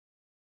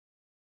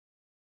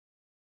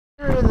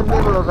You're in the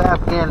middle of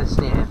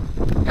Afghanistan,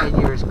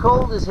 and you're as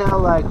cold as hell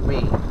like me.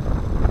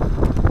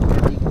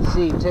 You can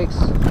see it takes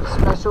a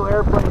special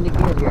airplane to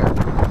get here.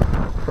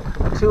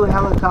 2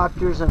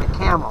 helicopters and a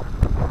camel.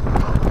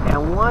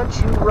 And once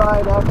you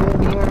ride up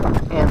in here,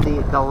 and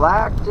the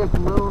galactic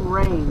moon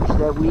range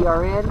that we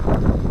are in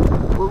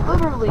will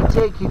literally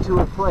take you to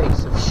a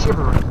place of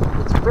shivering.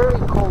 It's very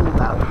cold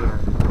out here,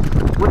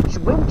 with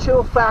wind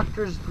chill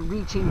factors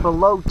reaching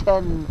below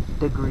 10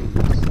 degrees.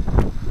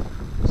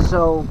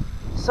 So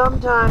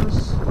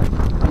sometimes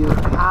you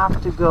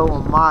have to go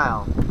a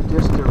mile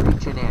just to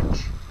reach an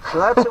inch. So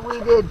that's what we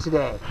did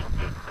today.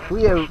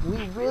 We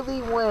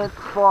really went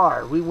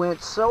far. We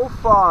went so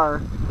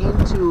far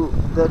into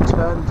the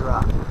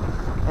tundra.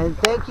 And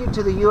thank you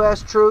to the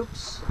U.S.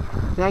 troops.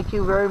 Thank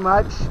you very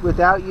much.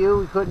 Without you,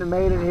 we couldn't have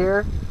made it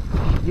here.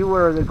 You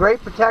were the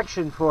great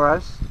protection for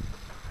us.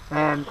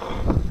 And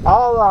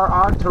all our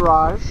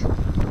entourage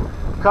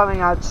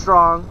coming out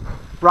strong,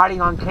 riding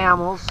on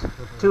camels,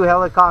 2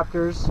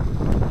 helicopters,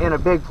 in a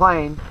big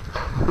plane.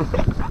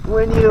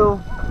 When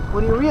you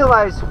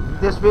realize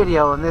this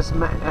video and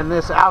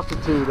this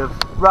altitude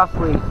of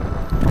roughly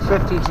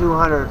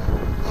 5,200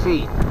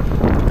 feet,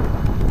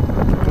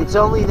 it's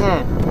only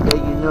then that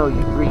you know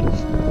you've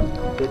reached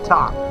the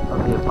top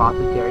of the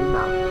Apothecary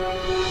Mountain.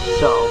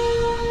 So,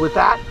 with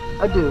that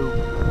ado,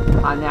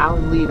 I now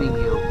am leaving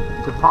you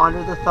to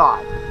ponder the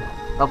thought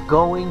of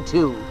going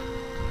to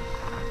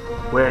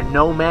where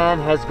no man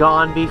has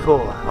gone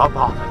before,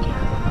 Apothecary.